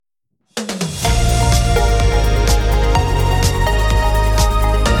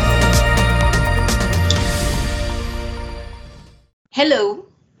Hello,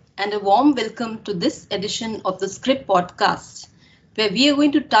 and a warm welcome to this edition of the Script Podcast, where we are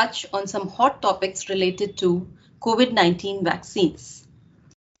going to touch on some hot topics related to COVID 19 vaccines.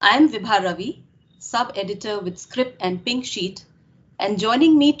 I am Vibha Ravi, sub editor with Script and Pink Sheet, and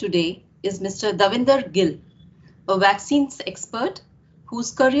joining me today is Mr. Davinder Gill, a vaccines expert whose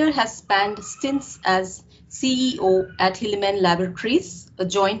career has spanned stints as CEO at Hilleman Laboratories, a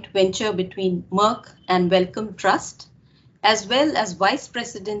joint venture between Merck and Wellcome Trust, as well as Vice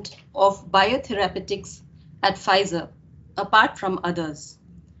President of Biotherapeutics at Pfizer, apart from others.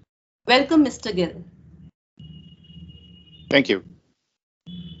 Welcome, Mr. Gill. Thank you.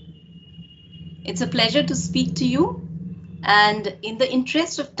 It's a pleasure to speak to you. And in the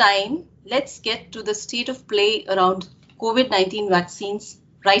interest of time, let's get to the state of play around COVID-19 vaccines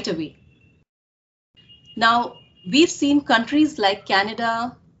right away. Now, we've seen countries like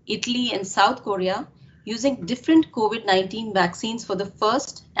Canada, Italy, and South Korea using different COVID-19 vaccines for the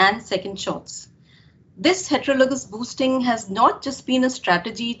first and second shots. This heterologous boosting has not just been a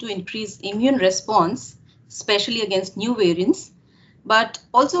strategy to increase immune response, especially against new variants, but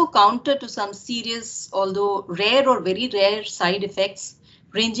also counter to some serious, although rare or very rare side effects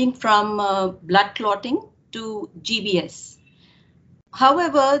ranging from blood clotting to GBS.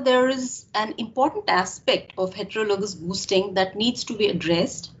 However, there is an important aspect of heterologous boosting that needs to be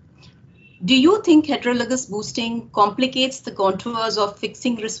addressed. Do you think heterologous boosting complicates the contours of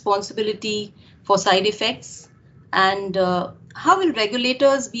fixing responsibility for side effects? And how will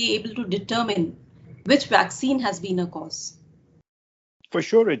regulators be able to determine which vaccine has been a cause? For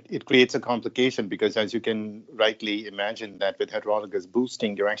sure, it creates a complication because, as you can rightly imagine, that with heterologous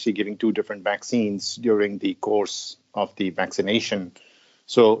boosting, you're actually giving two different vaccines during the course of the vaccination.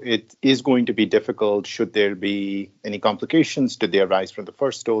 So it is going to be difficult should there be any complications. Did they arise from the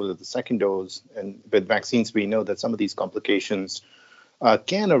first dose or the second dose? And with vaccines, we know that some of these complications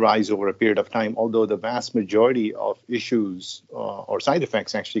can arise over a period of time, although the vast majority of issues or side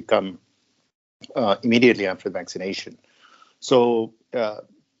effects actually come immediately after vaccination. So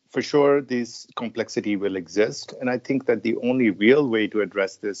for sure, this complexity will exist. And I think that the only real way to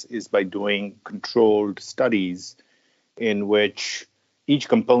address this is by doing controlled studies in which each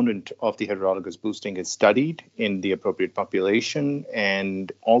component of the heterologous boosting is studied in the appropriate population,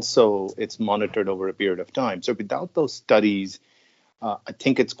 and also it's monitored over a period of time. So without those studies, I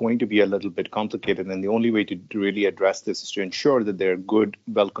think it's going to be a little bit complicated. And the only way to really address this is to ensure that there are good,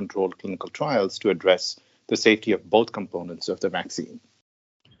 well-controlled clinical trials to address the safety of both components of the vaccine.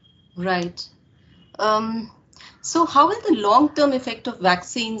 Right. So how will the long-term effect of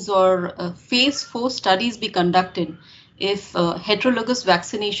vaccines or phase 4 studies be conducted if heterologous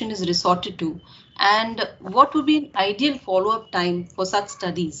vaccination is resorted to? And what would be an ideal follow-up time for such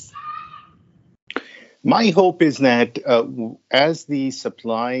studies? My hope is that as the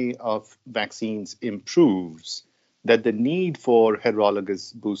supply of vaccines improves, that the need for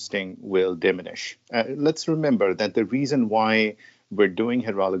heterologous boosting will diminish. Let's remember that the reason why we're doing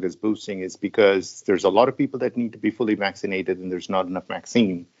heterologous boosting is because there's a lot of people that need to be fully vaccinated and there's not enough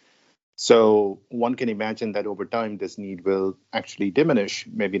vaccine. So one can imagine that over time, this need will actually diminish,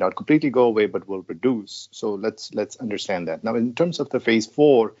 maybe not completely go away, but will reduce. So let's understand that. Now, in terms of the phase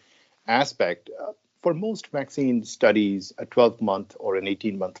 4 aspect, for most vaccine studies, a 12-month or an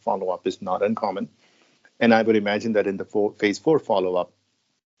 18-month follow-up is not uncommon. And I would imagine that in the phase 4 follow-up,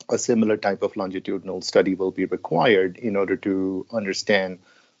 a similar type of longitudinal study will be required in order to understand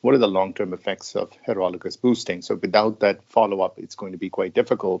what are the long-term effects of heterologous boosting. So without that follow-up, it's going to be quite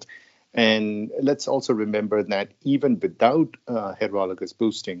difficult. And let's also remember that even without heterologous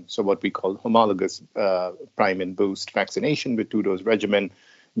boosting, so what we call homologous prime and boost vaccination with 2-dose regimen,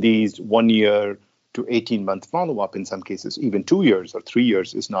 these 1 year to 18-month follow-up, in some cases, even 2 years or 3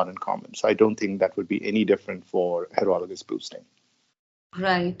 years is not uncommon. So I don't think that would be any different for heterologous boosting.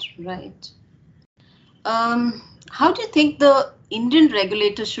 Right. How do you think the Indian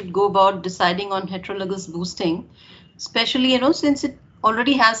regulators should go about deciding on heterologous boosting, especially, since it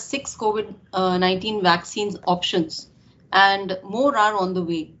already has 6 COVID-19 vaccines options and more are on the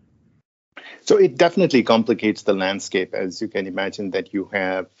way? So it definitely complicates the landscape, as you can imagine, that you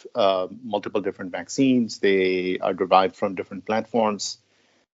have multiple different vaccines. They are derived from different platforms.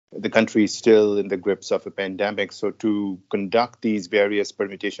 The country is still in the grips of a pandemic. So to conduct these various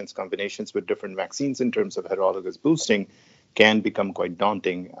permutations, combinations with different vaccines in terms of heterologous boosting can become quite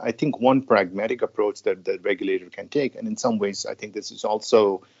daunting. I think one pragmatic approach that the regulator can take, and in some ways, I think this is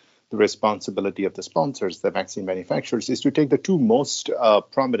also the responsibility of the sponsors, the vaccine manufacturers, is to take the two most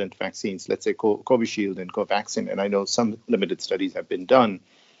prominent vaccines, let's say Covishield and Covaxin, and I know some limited studies have been done,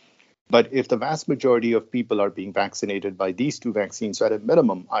 But if the vast majority of people are being vaccinated by these two vaccines, at a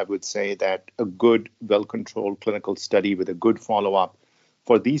minimum, I would say that a good, well-controlled clinical study with a good follow-up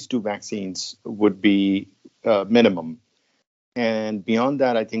for these two vaccines would be minimum. And beyond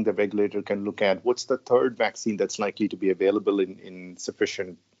that, I think the regulator can look at what's the third vaccine that's likely to be available in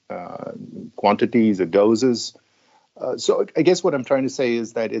sufficient quantities or doses. So I guess what I'm trying to say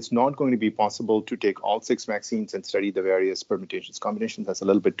is that it's not going to be possible to take all six vaccines and study the various permutations, combinations. That's a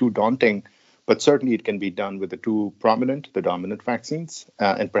little bit too daunting, but certainly it can be done with the two prominent, the dominant vaccines,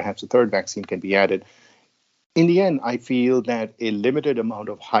 and perhaps a third vaccine can be added. In the end, I feel that a limited amount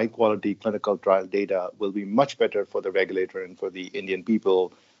of high quality clinical trial data will be much better for the regulator and for the Indian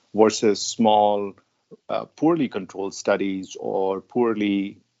people versus small, poorly controlled studies or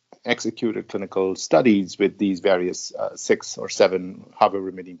poorly executed clinical studies with these various 6 or 7,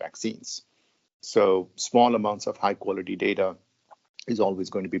 however many vaccines. So small amounts of high quality data is always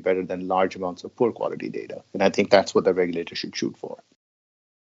going to be better than large amounts of poor quality data. And I think that's what the regulator should shoot for.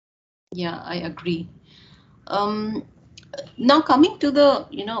 Yeah, I agree. Now coming to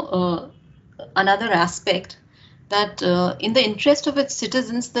the, another aspect that in the interest of its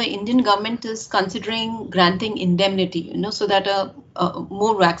citizens, the Indian government is considering granting indemnity, so that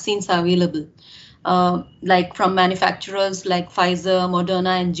more vaccines are available, like from manufacturers like Pfizer,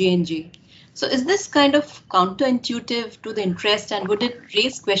 Moderna, and J&J. So is this kind of counterintuitive to the interest, and would it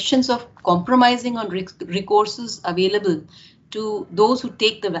raise questions of compromising on recourses available to those who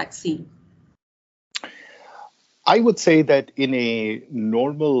take the vaccine? I would say that in a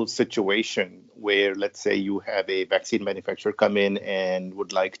normal situation where, let's say, you have a vaccine manufacturer come in and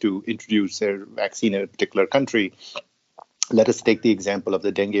would like to introduce their vaccine in a particular country, let us take the example of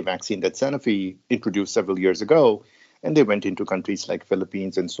the dengue vaccine that Sanofi introduced several years ago, and they went into countries like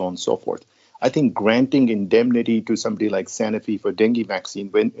Philippines and so on and so forth. I think granting indemnity to somebody like Sanofi for dengue vaccine,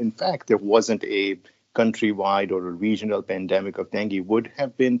 when in fact there wasn't a countrywide or a regional pandemic of dengue, would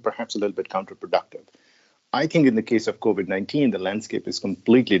have been perhaps a little bit counterproductive. I think in the case of COVID-19, the landscape is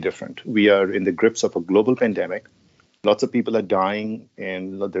completely different. We are in the grips of a global pandemic. Lots of people are dying,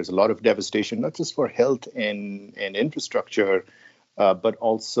 and there's a lot of devastation, not just for health and infrastructure, but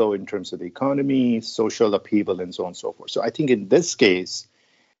also in terms of the economy, social upheaval, and so on and so forth. So I think in this case,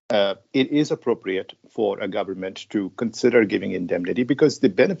 it is appropriate for a government to consider giving indemnity, because the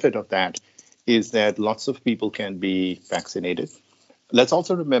benefit of that is that lots of people can be vaccinated. Let's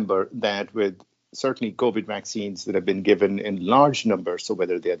also remember that with certainly COVID vaccines that have been given in large numbers, so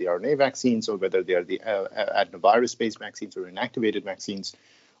whether they are the RNA vaccines or whether they are the adenovirus-based vaccines or inactivated vaccines,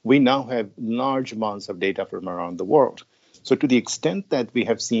 we now have large amounts of data from around the world. So to the extent that we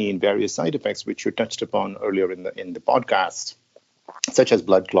have seen various side effects, which you touched upon earlier in the podcast, such as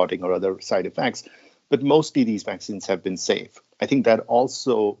blood clotting or other side effects, but mostly these vaccines have been safe. I think that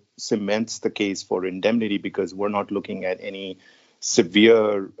also cements the case for indemnity, because we're not looking at any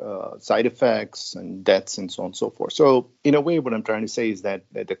severe side effects and deaths and so on and so forth. So in a way, what I'm trying to say is that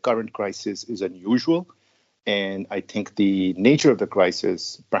the current crisis is unusual. And I think the nature of the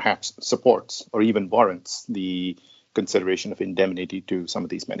crisis perhaps supports or even warrants the consideration of indemnity to some of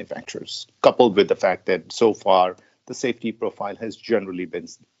these manufacturers, coupled with the fact that so far the safety profile has generally been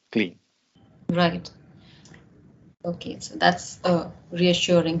clean. Right. Okay, so that's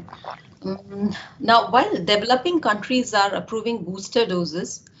reassuring. Now, while developing countries are approving booster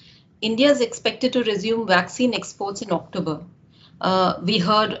doses, India is expected to resume vaccine exports in October. We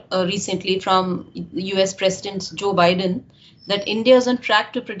heard recently from US President Joe Biden that India is on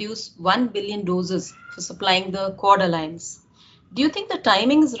track to produce 1 billion doses for supplying the Quad Alliance. Do you think the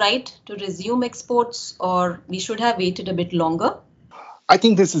timing is right to resume exports, or we should have waited a bit longer? I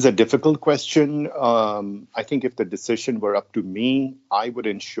think this is a difficult question. I think if the decision were up to me, I would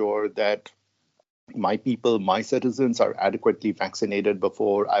ensure that my people, my citizens, are adequately vaccinated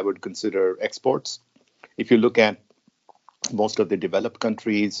before I would consider exports. If you look at most of the developed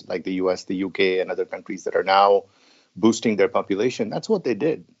countries like the US, the UK, and other countries that are now boosting their population, that's what they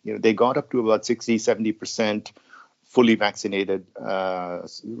did. They got up to about 60, 70% fully vaccinated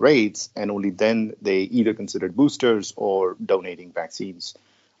rates, and only then they either considered boosters or donating vaccines.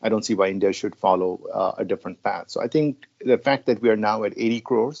 I don't see why India should follow a different path. So I think the fact that we are now at 80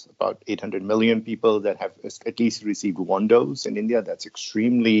 crores, about 800 million people that have at least received one dose in India, that's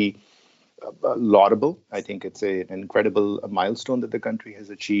extremely laudable. I think it's an incredible milestone that the country has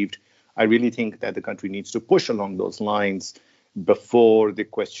achieved. I really think that the country needs to push along those lines before the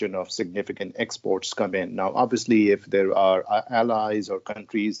question of significant exports come in. Now, obviously, if there are allies or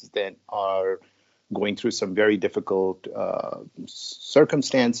countries that are going through some very difficult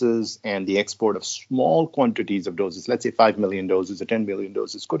circumstances, and the export of small quantities of doses, let's say 5 million doses or 10 million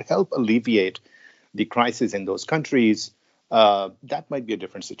doses, could help alleviate the crisis in those countries, that might be a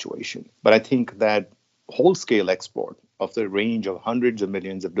different situation. But I think that whole-scale export of the range of hundreds of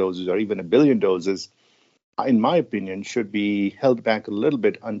millions of doses or even a billion doses, in my opinion, should be held back a little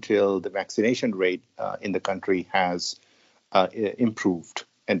bit until the vaccination rate in the country has improved,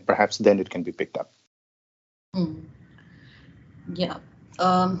 and perhaps then it can be picked up. Yeah.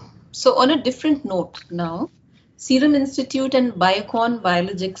 So on a different note now, Serum Institute and Biocon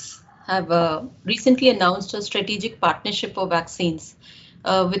Biologics have recently announced a strategic partnership for vaccines,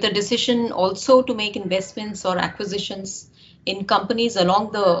 with a decision also to make investments or acquisitions in companies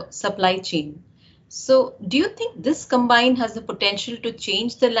along the supply chain. So do you think this combine has the potential to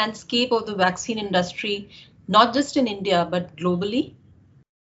change the landscape of the vaccine industry, not just in India, but globally?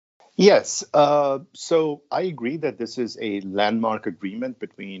 Yes, so I agree that this is a landmark agreement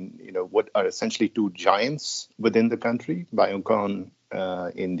between, what are essentially two giants within the country, Biocon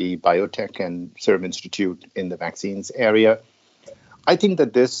in the biotech and Serum Institute in the vaccines area. I think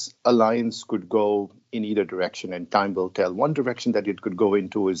that this alliance could go in either direction, and time will tell. One direction that it could go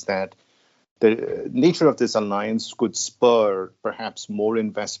into is that the nature of this alliance could spur perhaps more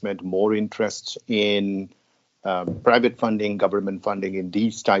investment, more interest in private funding, government funding in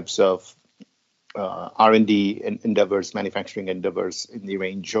these types of R&D endeavors, manufacturing endeavors in the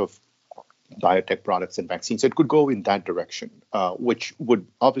range of biotech products and vaccines. So it could go in that direction, which would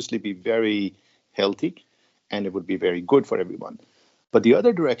obviously be very healthy, and it would be very good for everyone. But the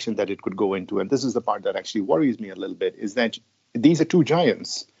other direction that it could go into, and this is the part that actually worries me a little bit, is that these are two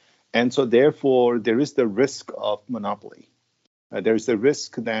giants. And so therefore, there is the risk of monopoly. There's the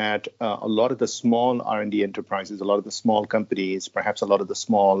risk that a lot of the small R&D enterprises, a lot of the small companies, perhaps a lot of the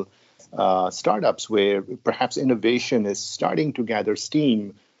small startups where perhaps innovation is starting to gather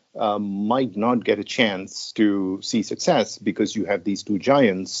steam, might not get a chance to see success because you have these two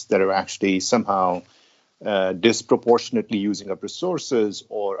giants that are actually somehow disproportionately using up resources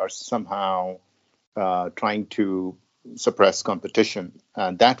or are somehow trying to suppress competition.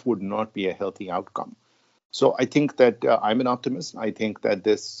 That would not be a healthy outcome. So I think that I'm an optimist. I think that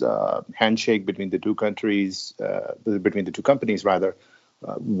this handshake between the two countries, between the two companies rather,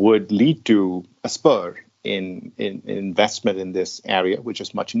 would lead to a spur in investment in this area, which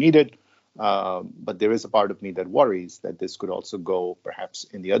is much needed. But there is a part of me that worries that this could also go perhaps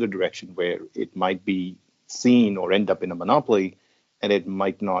in the other direction, where it might be seen or end up in a monopoly, and it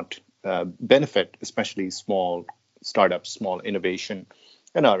might not benefit, especially small startups, small innovation,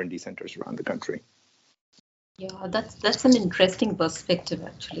 and R&D centers around the country. Yeah, that's an interesting perspective,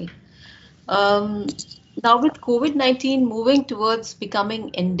 actually. Now, with COVID-19 moving towards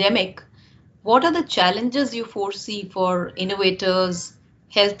becoming endemic, what are the challenges you foresee for innovators,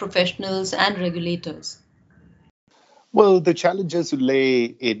 health professionals, and regulators? Well, the challenges lay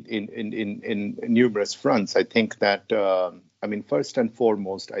in numerous fronts. I think that, first and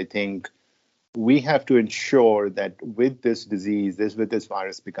foremost, I think we have to ensure that with this disease, with this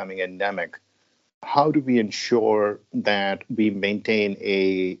virus becoming endemic, how do we ensure that we maintain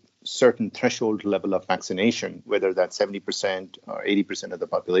a certain threshold level of vaccination, whether that's 70% or 80% of the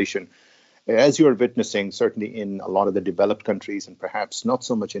population? As you're witnessing, certainly in a lot of the developed countries, and perhaps not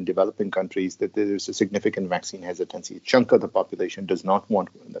so much in developing countries, that there's a significant vaccine hesitancy. A chunk of the population does not want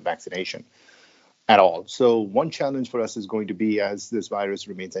the vaccination at all. So one challenge for us is going to be, as this virus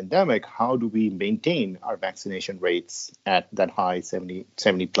remains endemic, how do we maintain our vaccination rates at that high 70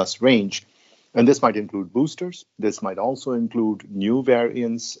 plus range? And this might include boosters. This might also include new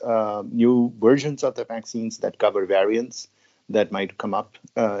variants, new versions of the vaccines that cover variants that might come up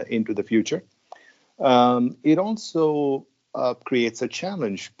into the future. It also creates a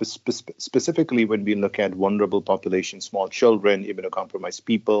challenge, specifically when we look at vulnerable populations, small children, immunocompromised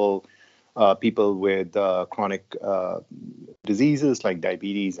people, people with chronic diseases like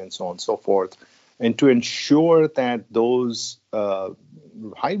diabetes and so on and so forth. And to ensure that those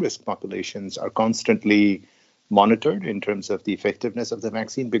high-risk populations are constantly monitored in terms of the effectiveness of the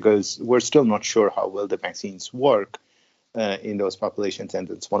vaccine, because we're still not sure how well the vaccines work in those populations. And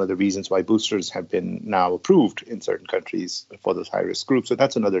it's one of the reasons why boosters have been now approved in certain countries for those high-risk groups. So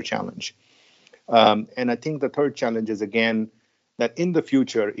that's another challenge. And I think the third challenge is, again, that in the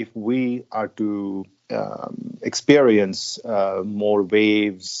future, if we are to experience more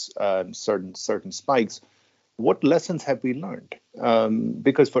waves, certain spikes, what lessons have we learned?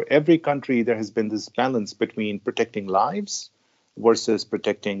 Because for every country, there has been this balance between protecting lives versus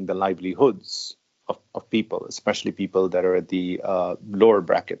protecting the livelihoods of people, especially people that are at the lower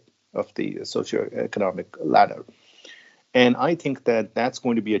bracket of the socioeconomic ladder. And I think that that's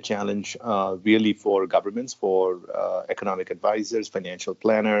going to be a challenge really for governments, for economic advisors, financial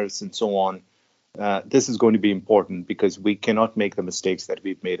planners, and so on. This is going to be important because we cannot make the mistakes that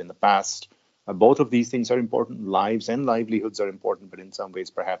we've made in the past. Both of these things are important. Lives and livelihoods are important, but in some ways,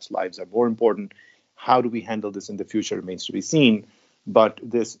 perhaps lives are more important. How do we handle this in the future remains to be seen. But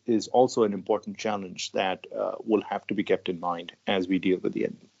this is also an important challenge that will have to be kept in mind as we deal with the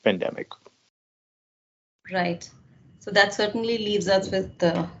pandemic. Right. So that certainly leaves us with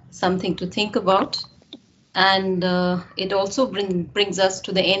something to think about. And it also brings us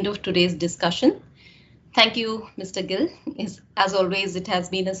to the end of today's discussion. Thank you, Mr. Gill. As always, it has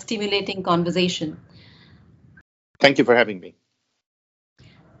been a stimulating conversation. Thank you for having me.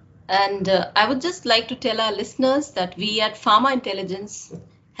 And I would just like to tell our listeners that we at Pharma Intelligence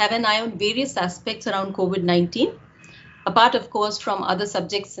have an eye on various aspects around COVID-19, apart, of course, from other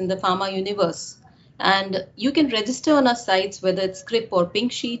subjects in the pharma universe. And you can register on our sites, whether it's Scrip or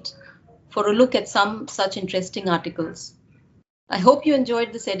Pink Sheet, for a look at some such interesting articles. I hope you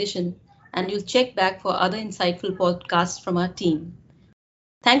enjoyed this edition and you'll check back for other insightful podcasts from our team.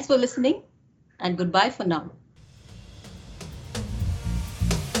 Thanks for listening and goodbye for now.